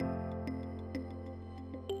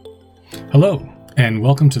Hello, and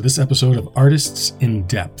welcome to this episode of Artists in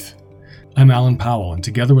Depth. I'm Alan Powell, and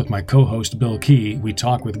together with my co-host Bill Key, we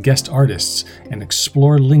talk with guest artists and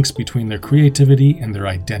explore links between their creativity and their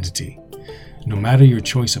identity. No matter your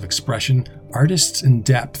choice of expression, Artists in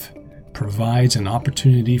Depth provides an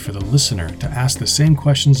opportunity for the listener to ask the same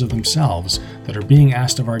questions of themselves that are being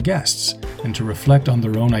asked of our guests, and to reflect on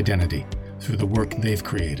their own identity through the work they've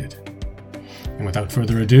created. And without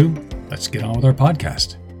further ado, let's get on with our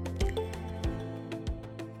podcast.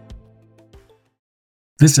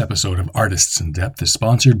 This episode of Artists in Depth is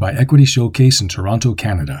sponsored by Equity Showcase in Toronto,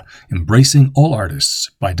 Canada, embracing all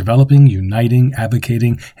artists by developing, uniting,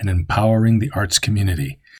 advocating, and empowering the arts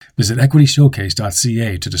community. Visit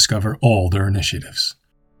equityshowcase.ca to discover all their initiatives.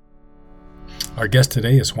 Our guest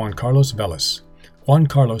today is Juan Carlos Vélez. Juan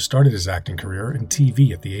Carlos started his acting career in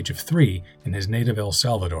TV at the age of 3 in his native El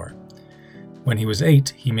Salvador. When he was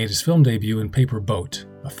 8, he made his film debut in Paper Boat,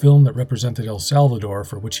 a film that represented El Salvador,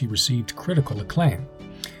 for which he received critical acclaim.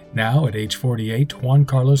 Now, at age 48, Juan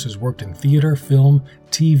Carlos has worked in theater, film,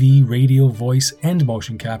 TV, radio, voice, and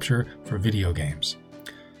motion capture for video games.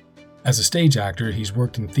 As a stage actor, he's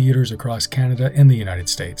worked in theaters across Canada and the United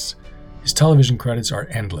States. His television credits are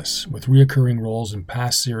endless, with recurring roles in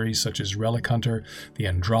past series such as Relic Hunter, The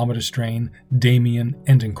Andromeda Strain, Damien,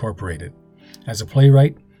 and Incorporated. As a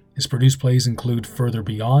playwright, his produced plays include Further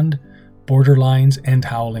Beyond, Borderlines, and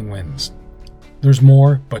Howling Winds. There's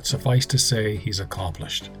more, but suffice to say, he's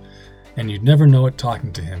accomplished. And you'd never know it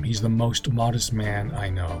talking to him. He's the most modest man I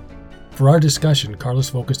know. For our discussion, Carlos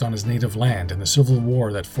focused on his native land and the civil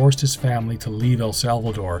war that forced his family to leave El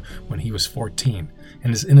Salvador when he was 14,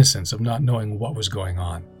 and his innocence of not knowing what was going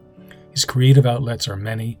on. His creative outlets are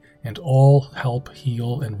many, and all help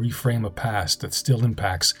heal and reframe a past that still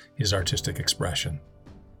impacts his artistic expression.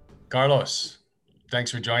 Carlos,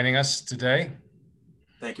 thanks for joining us today.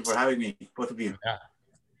 Thank you for having me, both of you. Yeah.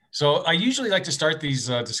 So I usually like to start these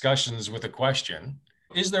discussions with a question.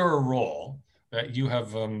 Is there a role that you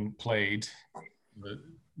have played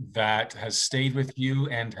that has stayed with you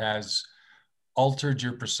and has altered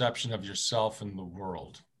your perception of yourself and the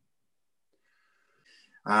world?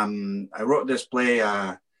 I wrote this play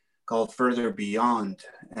called Further Beyond,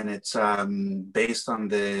 and it's based on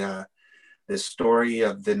the story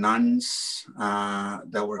of the nuns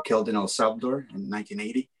that were killed in El Salvador in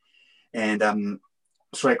 1980. And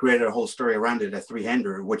so I created a whole story around it, a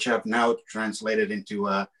three-hander, which I've now translated into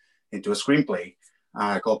a screenplay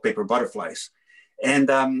called Paper Butterflies.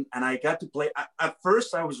 And I got to play. At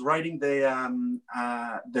first, I was writing the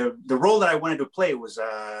role that I wanted to play was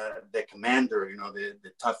the commander,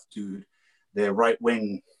 the tough dude, the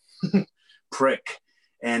right-wing prick,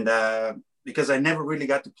 and because I never really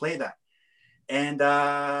got to play that. And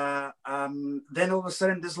then all of a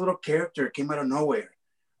sudden, this little character came out of nowhere,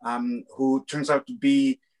 who turns out to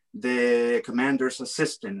be the commander's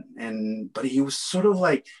assistant. But he was sort of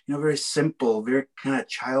like, very simple, very kind of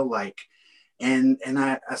childlike. And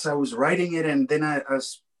as I was writing it, and then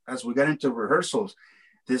as we got into rehearsals,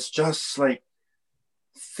 this just like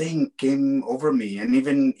thing came over me. And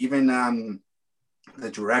even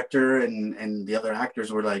the director and the other actors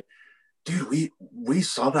were like, dude, we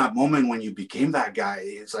saw that moment when you became that guy.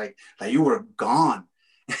 It's like that you were gone.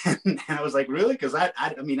 And I was like, really? Because I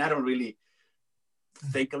don't really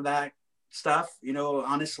think of that stuff,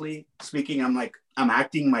 honestly speaking. I'm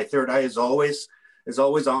acting. My third eye is always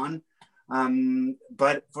on.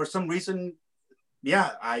 But for some reason,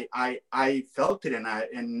 yeah, I felt it,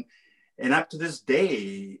 and up to this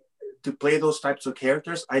day, to play those types of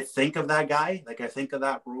characters, I think of that guy, I think of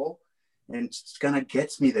that role, and it kind of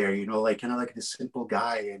gets me there, kind of like this simple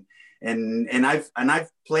guy, and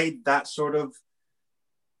I've played that sort of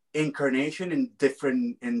incarnation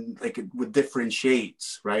with different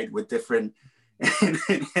shades, right? With different, and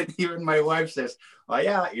even my wife says, "Oh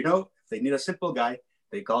yeah, if they need a simple guy,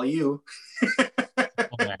 they call you."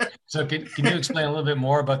 Okay. So can you explain a little bit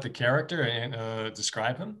more about the character and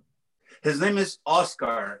describe him? His name is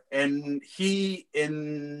Oscar, and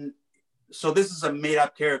so this is a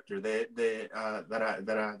made-up character that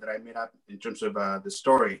I made up in terms of the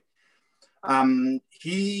story.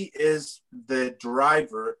 He is the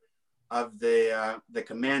driver of the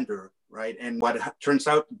commander, right? And what turns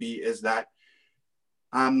out to be is that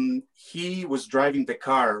he was driving the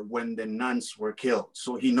car when the nuns were killed.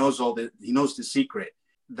 So he knows the secret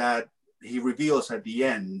that he reveals at the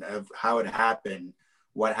end of how it happened,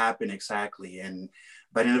 what happened exactly.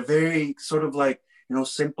 But in a very sort of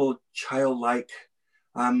simple childlike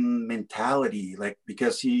mentality,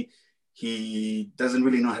 because he doesn't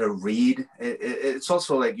really know how to read. It's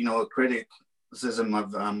also a criticism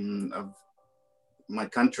of my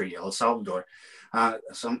country, El Salvador.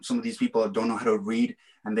 Some of these people don't know how to read,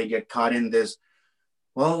 and they get caught in this.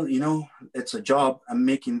 Well, it's a job. I'm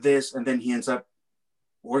making this, and then he ends up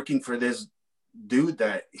working for this dude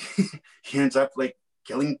that he ends up like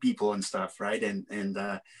killing people and stuff, right? And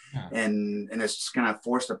it's just kind of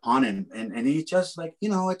forced upon him, and he's just like,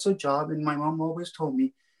 it's a job. And my mom always told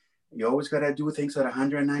me, you always got to do things at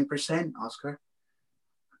 109%, Oscar.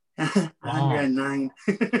 109.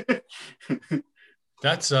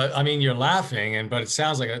 That's I mean, you're laughing, but it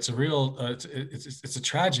sounds like it's a real it's a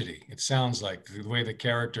tragedy. It sounds like the way the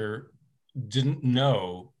character didn't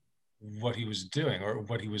know what he was doing or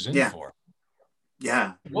what he was in for.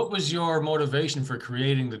 Yeah. What was your motivation for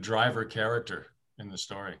creating the driver character in the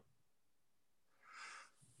story?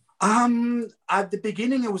 At the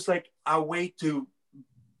beginning, it was like a way to,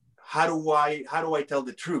 how do I tell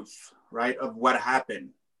the truth, right, of what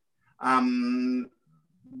happened?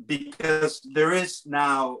 Because there is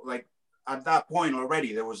now, like, at that point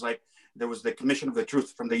already, there was the Commission of the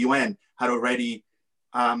Truth from the UN had already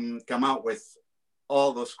come out with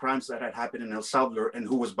all those crimes that had happened in El Salvador and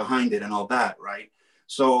who was behind it and all that, right?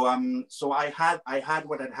 So I had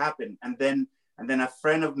what had happened, and then a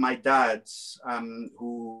friend of my dad's,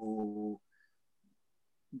 who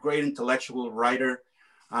great intellectual writer,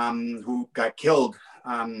 who got killed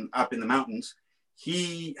up in the mountains.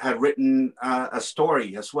 He had written a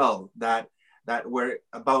story as well that were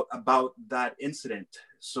about that incident.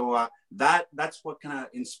 So that's what kind of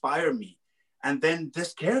inspired me. And then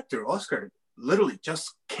this character, Oscar, literally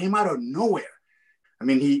just came out of nowhere. I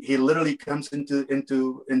mean, he literally comes into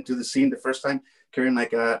the scene the first time carrying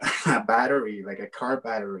like a battery, like a car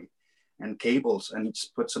battery and cables, and he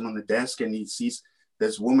just puts them on the desk, and he sees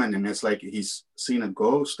this woman, and it's like he's seen a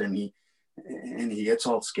ghost, and he gets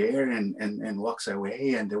all scared and walks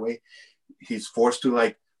away. And the way he's forced to,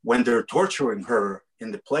 like, when they're torturing her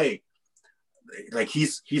in the play, like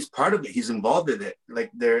he's part of it, he's involved in it. Like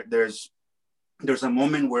there's a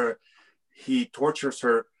moment where he tortures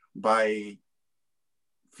her by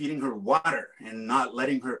feeding her water and not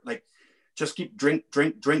letting her, like, just keep drink.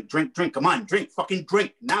 Come on, drink, fucking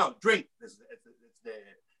drink now, drink. It's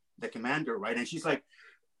the commander, right? And she's like,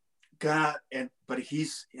 God, but he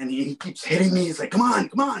keeps hitting me. He's like, come on,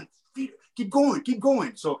 keep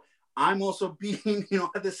going. So I'm also being,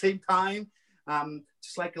 at the same time,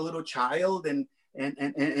 just like a little child and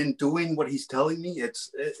doing what he's telling me. I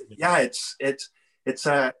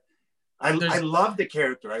love the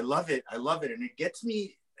character. I love it. And it gets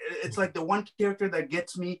me. It's like the one character that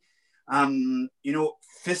gets me,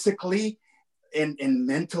 physically and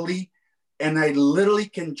mentally. And I literally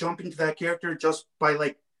can jump into that character just by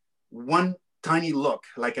like one tiny look.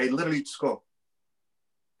 Like I literally just go,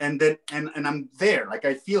 and then and I'm there. Like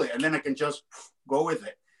I feel it, and then I can just go with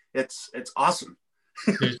it. It's awesome.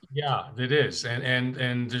 Yeah, it is,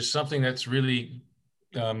 and there's something that's really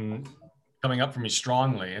coming up for me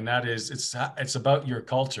strongly, and that is it's about your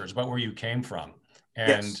culture. It's about where you came from,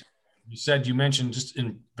 and yes. You mentioned just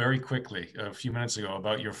very quickly a few minutes ago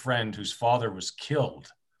about your friend whose father was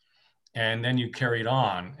killed, and then you carried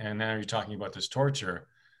on, and now you're talking about this torture.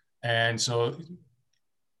 And so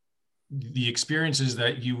the experiences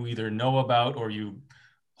that you either know about or you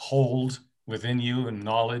hold within you and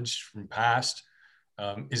knowledge from past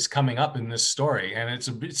is coming up in this story. And it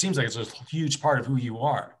seems like it's a huge part of who you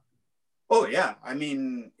are. Oh, yeah. I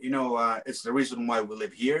mean, it's the reason why we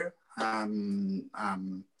live here. Both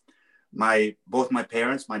my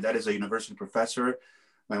parents, my dad is a university professor.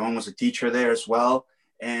 My mom was a teacher there as well.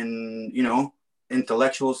 And,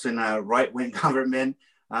 intellectuals in a right-wing government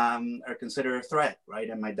are considered a threat, right?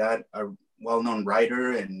 And my dad, a well-known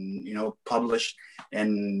writer and, published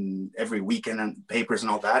in every weekend and papers and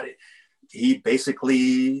all that. He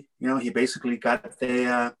basically got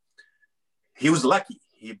he was lucky.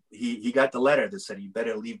 He got the letter that said, you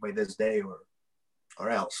better leave by this day or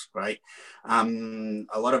else, right?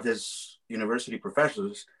 A lot of his university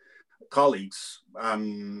professors, colleagues,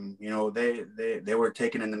 they were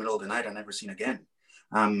taken in the middle of the night and never seen again.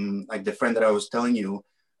 Like the friend that I was telling you,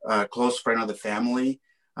 close friend of the family.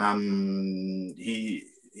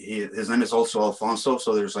 His name is also Alfonso.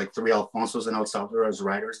 So there's like 3 Alfonsos in El Salvador as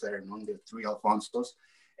writers that are known. There 3 Alfonsos,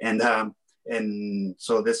 and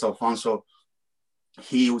so this Alfonso,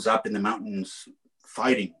 he was up in the mountains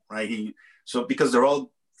fighting, right? So because they're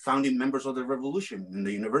all founding members of the revolution in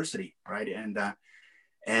the university, right?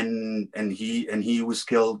 And he was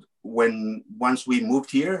killed once we moved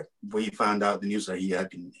here. We found out the news that he had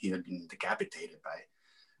been decapitated by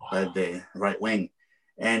the right wing.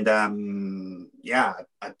 and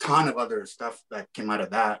a ton of other stuff that came out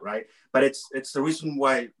of that, right? But it's the reason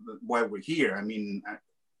why we're here. I mean,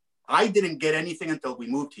 I didn't get anything until we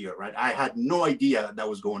moved here, right? I had no idea that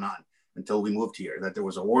was going on until we moved here, that there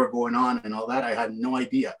was a war going on and all that. I had no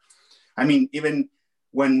idea. I mean, even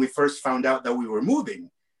when we first found out that we were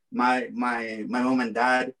moving, my mom and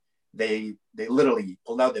dad, they literally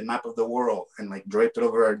pulled out the map of the world and like draped it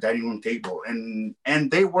over our dining room table, and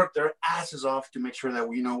they worked their asses off to make sure that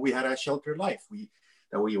we had a sheltered life.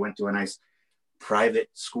 That we went to a nice private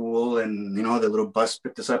school, and the little bus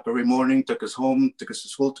picked us up every morning, took us home, took us to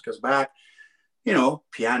school, took us back.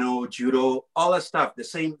 Piano, judo, all that stuff. The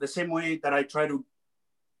same way that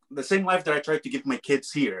the same life that I tried to give my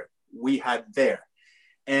kids here, we had there.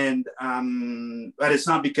 And but it's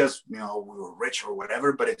not because we were rich or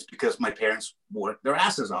whatever, but it's because my parents worked their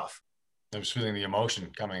asses off. I was feeling the emotion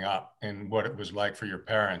coming up and what it was like for your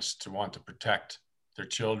parents to want to protect their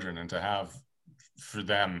children and to have for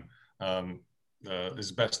them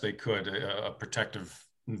as best they could a protective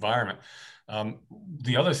environment.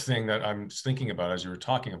 The other thing that I'm thinking about as you were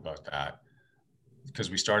talking about that,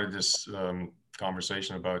 because we started this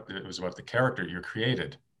conversation about the character you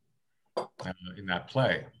created in that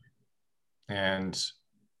play. And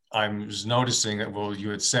I was noticing that, you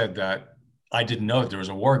had said that I didn't know that there was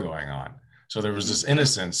a war going on. So there was this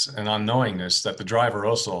innocence and unknowingness that the driver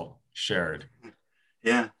also shared.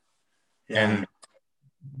 Yeah. And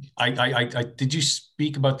I did you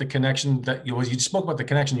speak about the connection that you spoke about the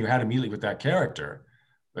connection you had immediately with that character,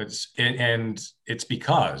 and it's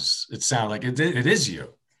because it sounded like it is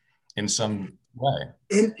you in some way.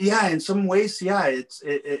 In some ways,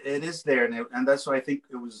 it is there, and that's why I think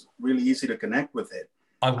it was really easy to connect with it.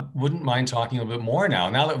 I wouldn't mind talking a bit more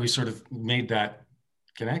now that we sort of made that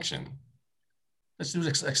connection. Let's do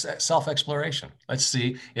self-exploration. Let's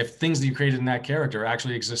see if things that you created in that character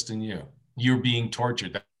actually exist in you. You're being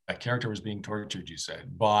tortured. That character was being tortured, you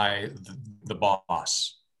said, by the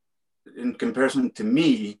boss. In comparison to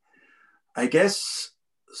me, I guess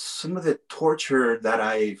some of the torture that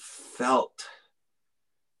I felt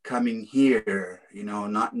coming here,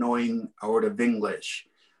 not knowing a word of English.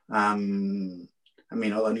 I mean,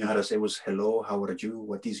 all I knew how to say was hello, how are you,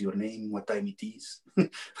 what is your name, what time it is.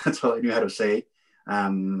 That's all I knew how to say.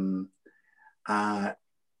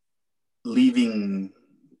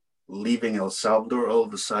 Leaving El Salvador all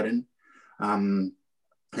of a sudden.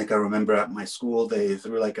 Like I remember at my school, they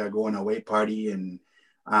threw like a going away party, and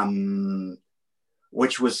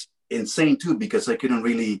which was insane too, because I couldn't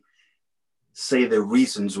really say the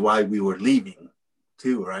reasons why we were leaving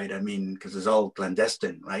too, right? I mean, because it's all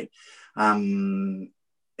clandestine, right? And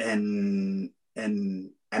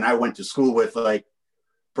I went to school with like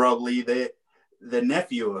probably the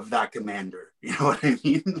nephew of that commander, you know what I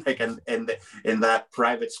mean? Like, and in that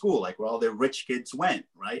private school, like where all the rich kids went,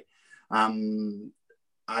 right?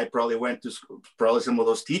 I probably went to school, probably some of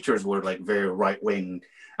those teachers were like very right wing,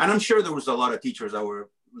 and I'm sure there was a lot of teachers that were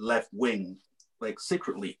left wing, like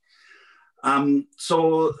secretly.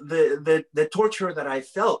 So the torture that I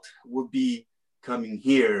felt would be coming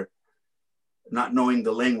here, not knowing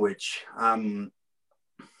the language,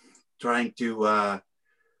 trying to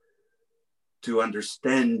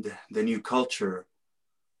understand the new culture.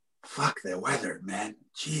 Fuck the weather, man.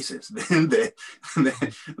 Jesus, the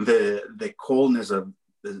coldness of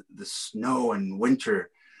the snow and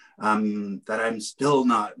winter that I'm still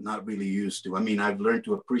not really used to. I mean, I've learned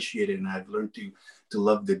to appreciate it, and I've learned to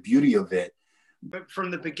love the beauty of it. But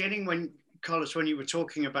from the beginning, when Carlos, when you were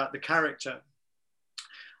talking about the character,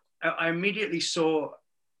 I immediately saw,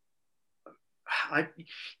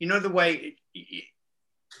 the way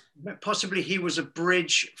possibly he was a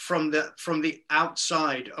bridge from the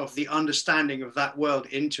outside of the understanding of that world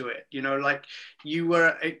into it. Like you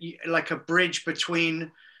were like a bridge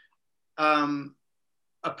between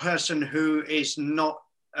a person who is not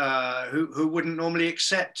who wouldn't normally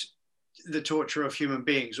accept the torture of human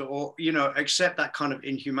beings, or accept that kind of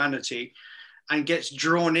inhumanity, and gets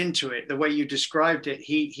drawn into it. The way you described it,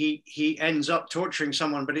 he ends up torturing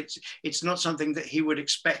someone, but it's not something that he would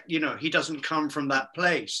expect. He doesn't come from that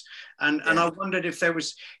place. And I wondered if there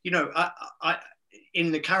was, I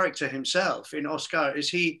in the character himself, in Oscar,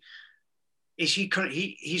 he's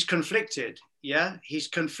conflicted. Yeah, he's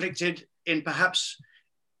conflicted in perhaps.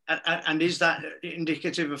 And is that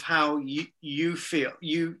indicative of how you feel?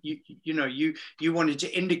 You wanted to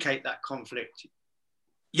indicate that conflict.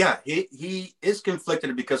 Yeah, he is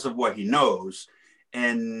conflicted because of what he knows,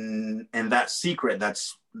 and that secret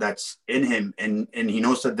that's in him, and he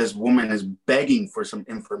knows that this woman is begging for some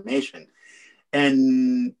information,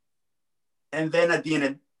 and then at the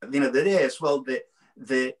end of the day as well,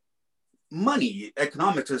 the money,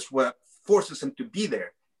 economics is what forces him to be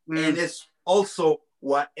there. And it's also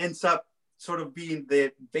what ends up sort of being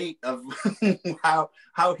the bait of how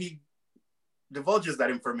he divulges that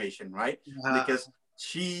information, right? Because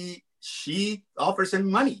she offers him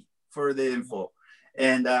money for the info,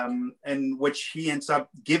 and which he ends up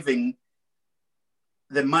giving,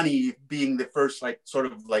 the money being the first like sort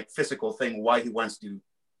of like physical thing why he wants to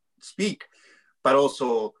speak, but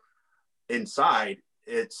also inside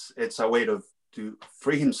it's a way to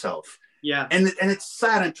free himself. Yeah. And it's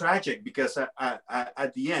sad and tragic because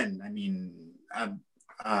at the end, I mean,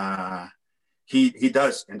 he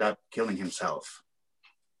does end up killing himself.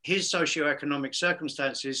 His socioeconomic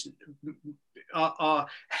circumstances are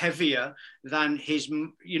heavier than his,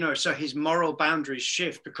 so his moral boundaries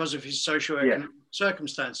shift because of his socioeconomic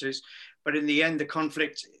circumstances. But in the end, the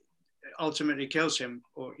conflict ultimately kills him,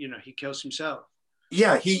 or, he kills himself.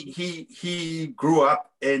 Yeah, he grew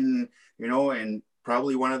up in, in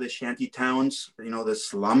probably one of the shanty towns, the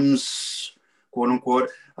slums, quote unquote,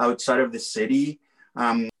 outside of the city.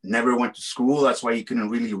 Never went to school. That's why he couldn't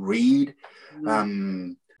really read.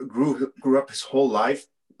 Grew up his whole life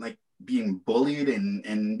like being bullied,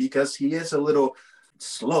 and because he is a little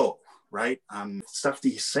slow, right? Stuff that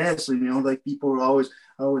he says, like people are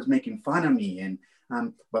always making fun of me, and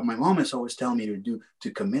but my mom is always telling me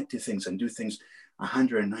to commit to things and do things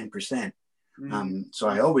 109%. So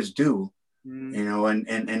I always do,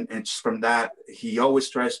 and it's from that he always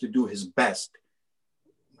tries to do his best,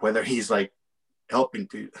 whether he's like helping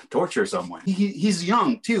to torture someone. He's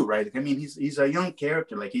young too, right? I mean, he's a young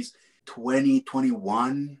character, like he's 20,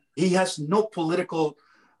 21. He has no political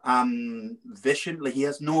vision, like he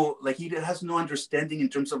has no understanding in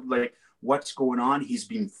terms of like what's going on. He's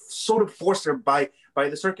being sort of forced there by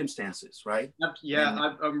the circumstances, right?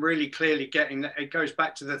 Yeah, I'm really clearly getting that. It goes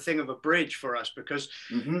back to the thing of a bridge for us, because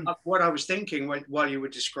what I was thinking while you were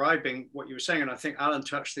describing what you were saying, and I think Alan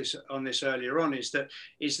touched on this earlier on, is that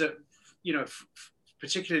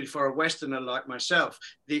particularly for a Westerner like myself,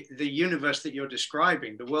 the universe that you're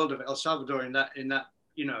describing, the world of El Salvador in that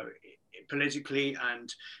politically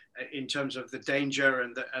and in terms of the danger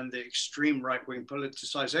and the extreme right-wing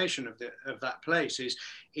politicization of that place,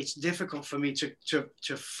 it's difficult for me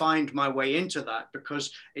to find my way into that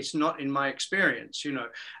because it's not in my experience,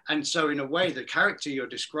 And so in a way, the character you're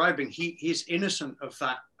describing, he's innocent of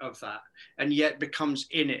that, and yet becomes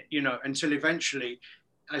in it, until eventually,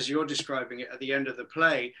 as you're describing it at the end of the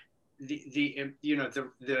play, the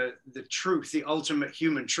truth, the ultimate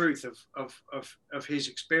human truth of his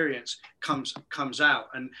experience comes out,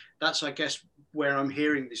 and that's, I guess, where I'm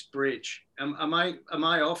hearing this bridge. Am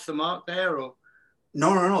I off the mark there, or?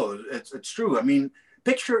 No, it's true. I mean,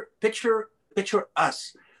 picture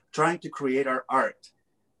us trying to create our art,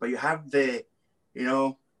 but you have the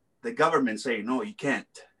government saying, no, you can't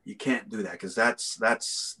do that because that's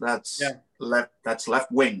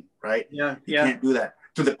left wing, right? You can't do that,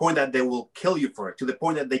 to the point that they will kill you for it, to the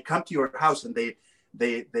point that they come to your house and they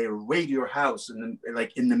raid your house, and then,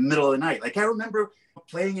 like in the middle of the night. Like I remember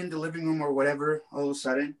playing in the living room or whatever, all of a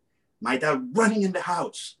sudden my dad running in the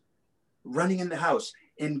house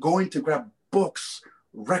and going to grab books,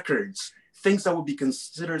 records, things that would be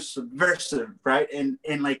considered subversive, right? And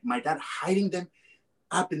like my dad hiding them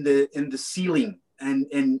up in the ceiling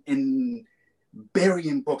and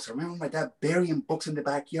burying books. I remember my dad burying books in the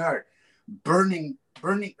backyard, burning,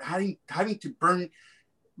 having to burn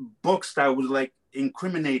books that would like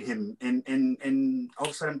incriminate him and all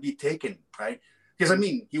of a sudden be taken, right? Because I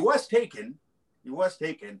mean, he was taken.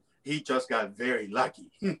 He just got very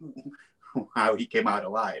lucky how he came out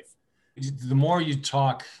alive. The more you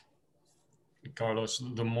talk, Carlos,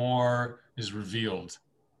 the more is revealed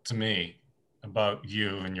to me about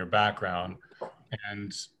you and your background.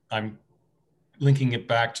 And I'm linking it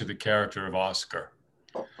back to the character of Oscar.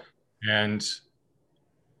 And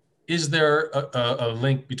is there a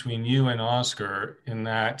link between you and Oscar in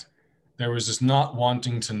that there was this not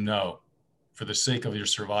wanting to know for the sake of your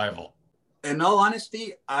survival? In all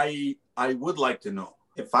honesty, I would like to know.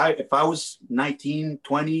 If I was 19,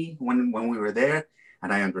 20 when we were there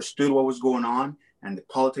and I understood what was going on and the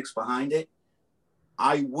politics behind it,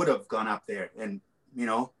 I would have gone up there and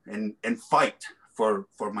fight for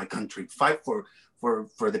my country, fight for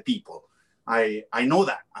the people. I know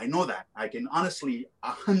that. I can honestly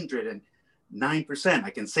 109% I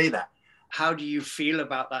can say that. How do you feel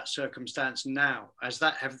about that circumstance now? Has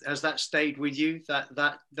that stayed with you?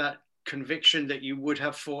 That conviction that you would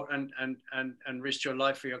have fought and risked your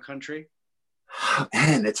life for your country?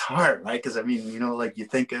 Man, it's hard, right? Because I mean, like you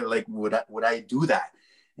think like would I do that?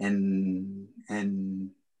 And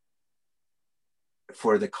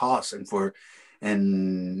for the cause and for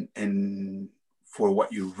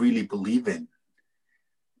what you really believe in.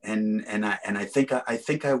 And I think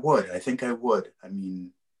I would. I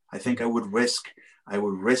mean, I think I would risk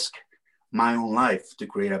my own life to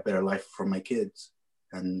create a better life for my kids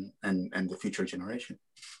and the future generation.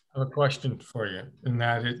 I have a question for you, and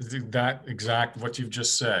that is that exact what you've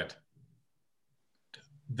just said.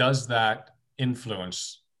 Does that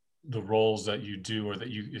influence the roles that you do, or that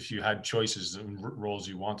you, if you had choices and roles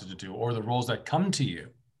you wanted to do, or the roles that come to you?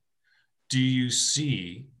 Do you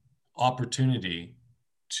see opportunity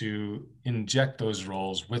to inject those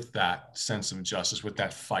roles with that sense of justice, with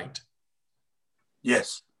that fight?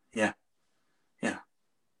 Yes. Yeah.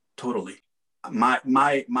 Totally.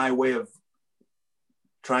 My way of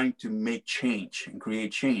trying to make change and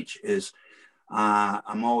create change is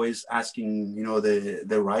I'm always asking,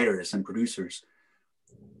 the writers and producers,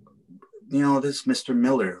 this Mr.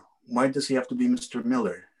 Miller, why does he have to be Mr.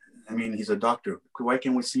 Miller? I mean, he's a doctor. Why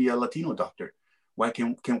can't we see a Latino doctor? Why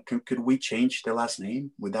could we change the last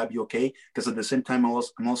name? Would that be okay? Because at the same time,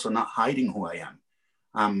 I'm also not hiding who I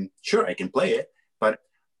am. Sure, I can play it, but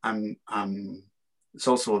it's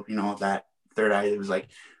also, that third eye. It was like,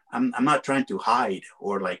 I'm not trying to hide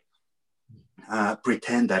or like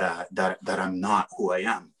pretend that I'm not who I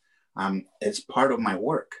am. It's part of my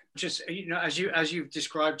work. Just, as you've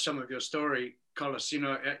described some of your story, Carlos,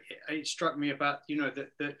 it struck me about,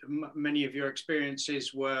 that many of your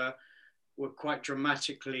experiences were quite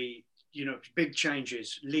dramatically, big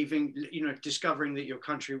changes, leaving, discovering that your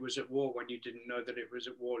country was at war when you didn't know that it was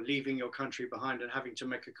at war, leaving your country behind and having to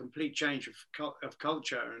make a complete change of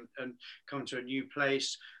culture and come to a new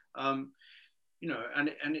place. And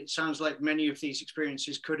it sounds like many of these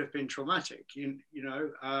experiences could have been traumatic,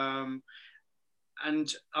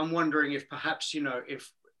 and I'm wondering if perhaps,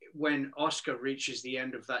 if when Oscar reaches the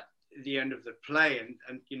end of the play,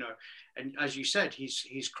 and as you said,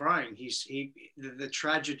 he's crying, the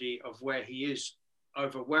tragedy of where he is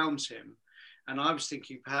overwhelms him. And I was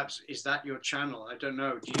thinking, perhaps, is that your channel? I don't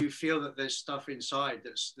know. Do you feel that there's stuff inside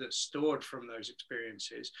that's stored from those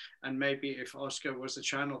experiences? And maybe if Oscar was the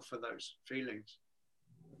channel for those feelings.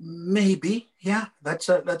 Maybe, yeah, that's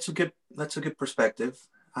a good perspective.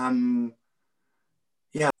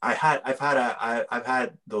 Yeah, I've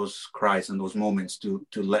had those cries and those moments to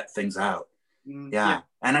let things out. Yeah.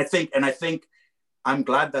 And I think I'm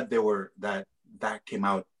glad that that came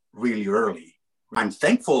out really early. I'm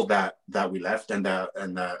thankful that we left and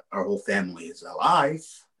that our whole family is alive,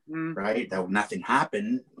 right? That nothing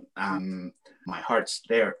happened. My heart's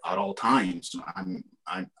there at all times.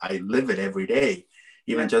 I live it every day,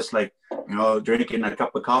 even just like, drinking a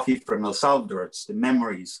cup of coffee from El Salvador. It's the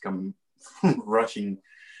memories come rushing,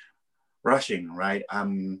 right?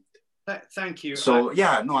 Thank you. So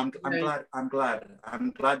I'm glad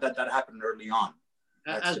that happened early on.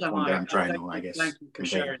 That's the point that I'm trying to, I guess. Thank you for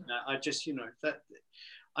sharing that. I just,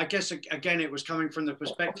 I guess, again, it was coming from the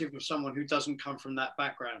perspective of someone who doesn't come from that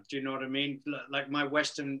background. Do you know what I mean? Like my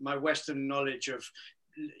Western knowledge of,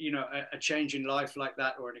 a change in life like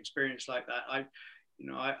that or an experience like that. I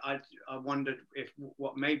wondered if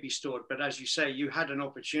what may be stored, but as you say, you had an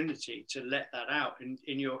opportunity to let that out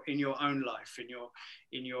in your own life,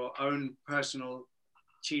 in your own personal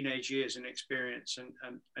teenage years and experience,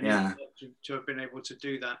 and to have been able to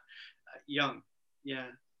do that young. Yeah.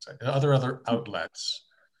 Other outlets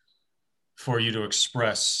for you to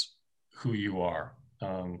express who you are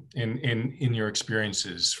in your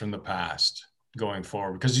experiences from the past going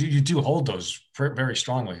forward, because you do hold those very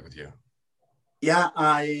strongly with you. Yeah,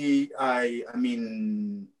 I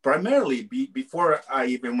mean, primarily before I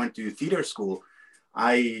even went to theater school,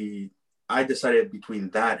 I decided between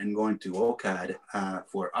that and going to OCAD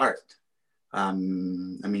for art. I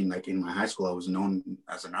mean, like in my high school, I was known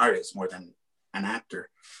as an artist more than an actor,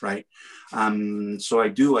 right? So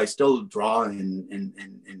I still draw, and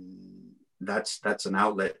that's an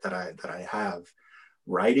outlet that I have.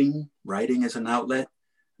 Writing is an outlet.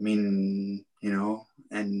 I mean,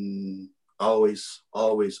 and always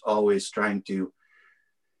trying to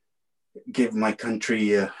give my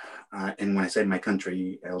country, and when I say my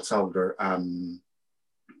country, El Salvador,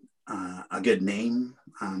 a good name,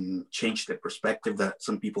 change the perspective that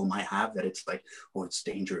some people might have, that it's like, oh, it's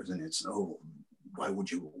dangerous, and it's, oh, why would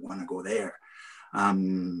you want to go there?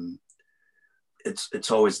 It's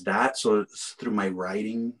always that. So it's through my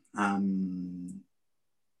writing.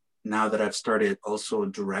 Now that I've started also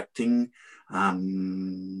directing,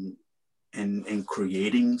 and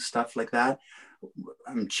creating stuff like that,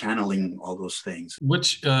 I'm channeling all those things.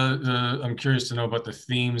 Which I'm curious to know about the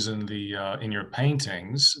themes in your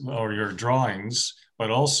paintings or your drawings,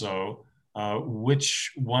 but also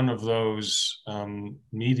which one of those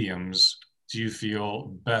mediums do you feel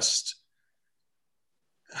best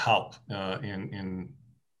help in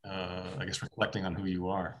I guess reflecting on who you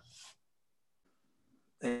are?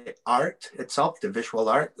 The art itself, the visual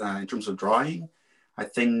art, in terms of drawing, I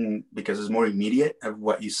think because it's more immediate of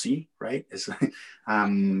what you see, right? It's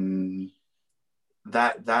um,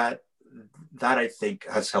 that I think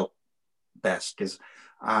has helped best because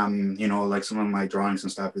like some of my drawings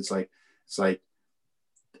and stuff, it's like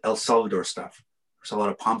El Salvador stuff. There's a lot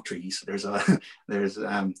of palm trees. There's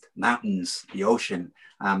mountains, the ocean,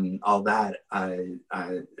 all that.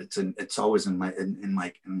 It's always in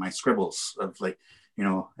my scribbles of like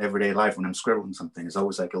everyday life when I'm scribbling something. It's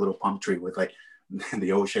always like a little palm tree with like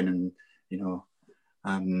the ocean and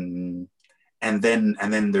and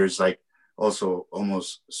then there's like also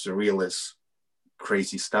almost surrealist,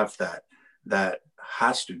 crazy stuff that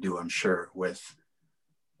has to do, I'm sure, with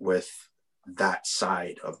that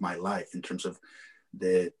side of my life in terms of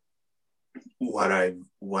the what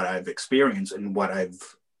I've experienced and what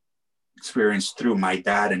I've experienced through my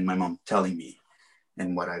dad and my mom telling me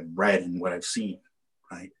and what I've read and what I've seen,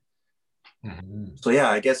 right? Mm-hmm. So yeah,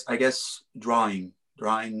 I guess drawing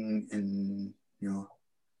and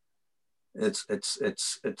it's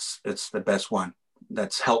the best one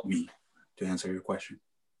that's helped me to answer your question.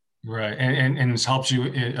 Right, and it's helped you.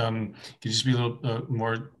 Could you just be a little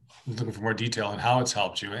more looking for more detail on how it's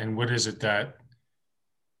helped you, and what is it that?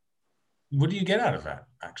 What do you get out of that,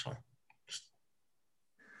 actually?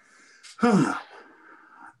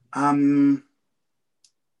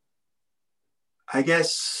 I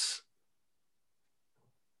guess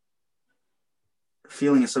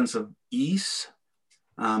feeling a sense of ease,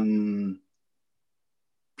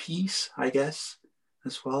 peace, I guess,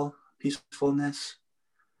 as well, peacefulness.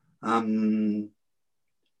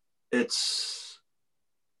 It's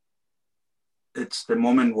the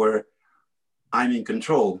moment where I'm in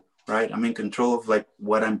control, right? I'm in control of like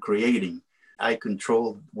what I'm creating. I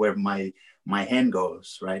control where my hand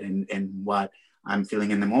goes, right? And what I'm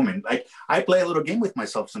feeling in the moment. Like I play a little game with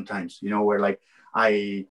myself sometimes, where like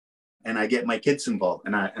I get my kids involved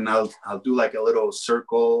and I'll do like a little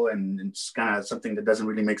circle and it's kind of something that doesn't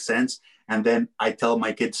really make sense. And then I tell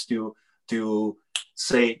my kids to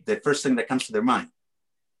say the first thing that comes to their mind.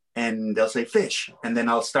 And they'll say fish. And then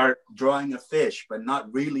I'll start drawing a fish, but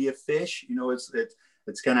not really a fish.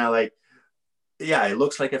 It's kind of like, yeah, it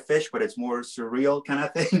looks like a fish, but it's more surreal kind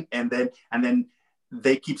of thing. And then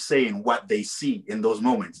they keep saying what they see in those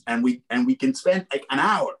moments. And we can spend like an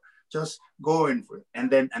hour just going for it.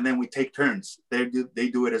 And then we take turns. They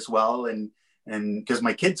do it as well. And because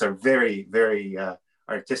my kids are very, very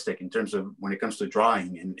artistic in terms of when it comes to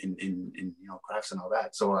drawing and in crafts and all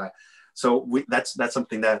that. So that's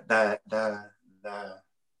something that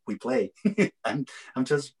we play. I'm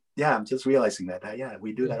just realizing that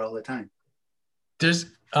we do that all the time. There's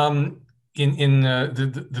in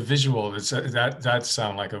the visual, that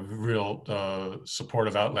sound like a real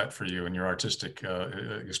supportive outlet for you and your artistic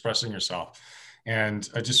expressing yourself. And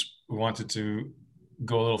I just wanted to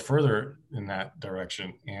go a little further in that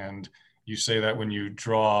direction. And you say that when you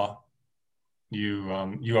draw, you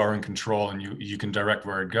are in control and you can direct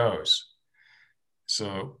where it goes.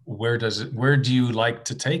 So where do you like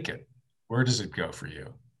to take it? Where does it go for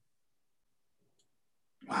you?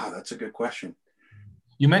 Wow, that's a good question.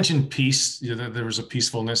 You mentioned peace. There was a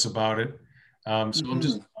peacefulness about it. So mm-hmm. I'm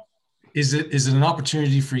just, is it an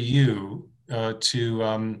opportunity for you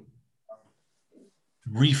to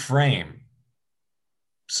reframe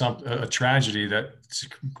a tragedy that to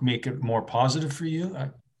make it more positive for you?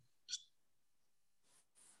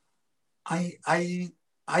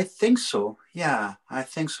 I think so. Yeah, I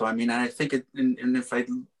think so. I mean, I think it, and if I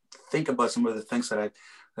think about some of the things that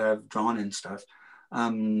I've drawn and stuff,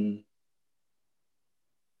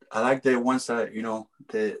 I like the ones that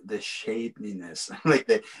the shadiness, like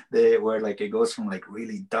the where like it goes from like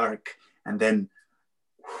really dark and then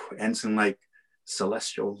ends in like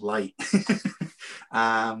celestial light.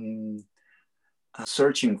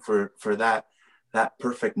 Searching for that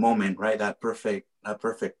perfect moment, right? That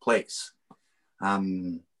perfect place.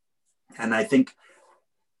 And I think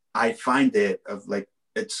I find it of like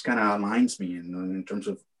it's kind of aligns me in terms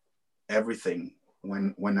of everything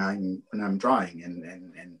when I'm drawing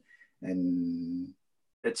and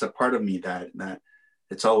it's a part of me that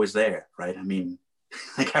it's always there, right? I mean,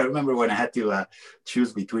 like I remember when I had to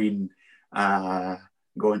choose between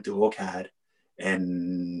going to OCAD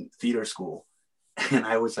and theater school, and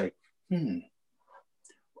I was like, and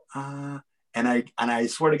I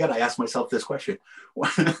swear to God, I asked myself this question: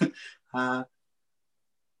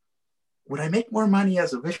 would I make more money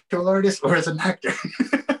as a visual artist or as an actor?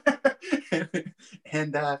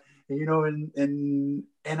 and I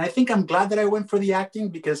think I'm glad that I went for the acting,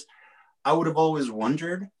 because I would have always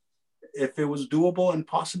wondered if it was doable and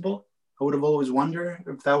possible. I would have always wondered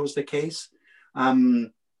if that was the case. I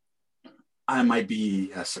might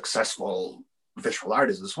be a successful visual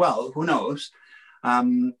artist as well. Who knows?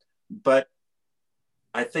 But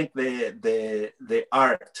I think the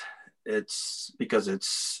art, it's because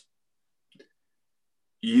it's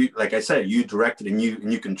you, like I said, you direct it and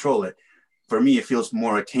you control it. For me, it feels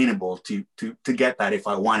more attainable to get that if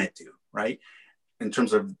I wanted to, right? In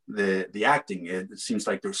terms of the acting, it seems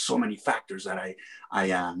like there's so many factors that I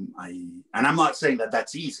and I'm not saying that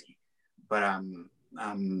that's easy, but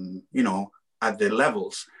at the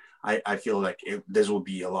levels, I feel like this will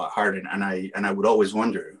be a lot harder, and I would always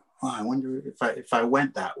wonder, I wonder if I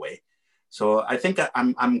went that way. So I think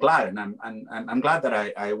I'm glad, and I'm glad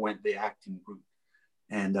that I went the acting route,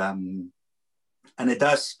 and it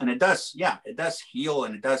does heal,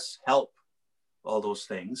 and it does help all those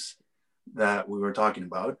things that we were talking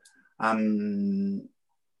about. I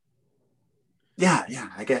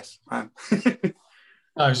guess.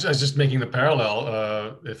 I was just making the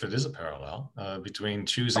parallel, if it is a parallel, between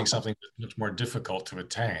choosing something that's much more difficult to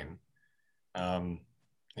attain.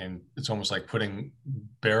 And it's almost like putting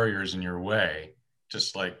barriers in your way,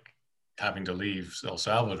 just like having to leave El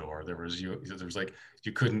Salvador. There was like,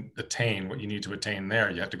 you couldn't attain what you need to attain there.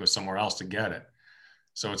 You have to go somewhere else to get it.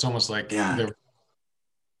 So it's almost like the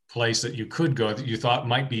place that you could go that you thought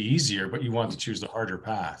might be easier, but you wanted to choose the harder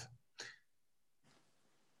path.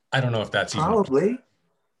 I don't know if that's probably.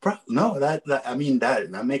 No, that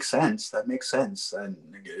makes sense. That makes sense, and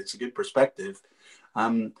it's a good perspective.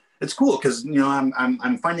 It's cool because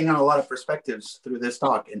I'm finding out a lot of perspectives through this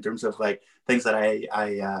talk in terms of like things that I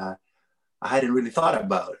hadn't really thought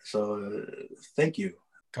about. So thank you,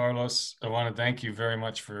 Carlos. I want to thank you very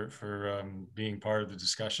much for being part of the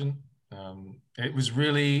discussion. It was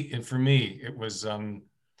really, and for me, it was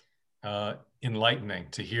enlightening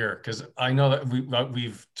to hear, because I know that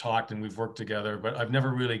we've talked and we've worked together, but I've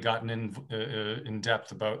never really gotten in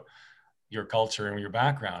depth about your culture and your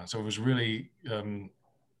background. So it was really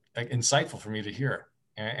insightful for me to hear,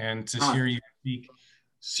 and to hear you speak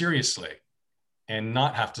seriously and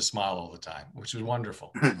not have to smile all the time, which was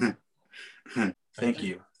wonderful. Thank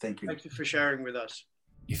you. Thank you for sharing with us.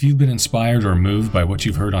 If you've been inspired or moved by what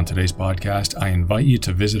you've heard on today's podcast, I invite you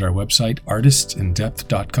to visit our website,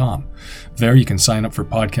 artistindepth.com. There you can sign up for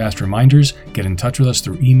podcast reminders, get in touch with us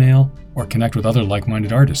through email, or connect with other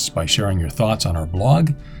like-minded artists by sharing your thoughts on our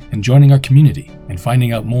blog and joining our community and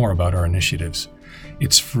finding out more about our initiatives.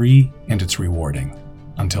 It's free and it's rewarding.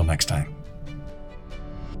 Until next time.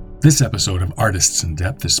 This episode of Artists in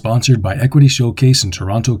Depth is sponsored by Equity Showcase in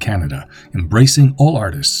Toronto, Canada, embracing all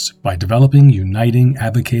artists by developing, uniting,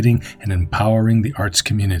 advocating, and empowering the arts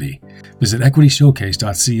community. Visit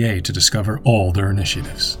equityshowcase.ca to discover all their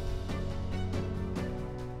initiatives.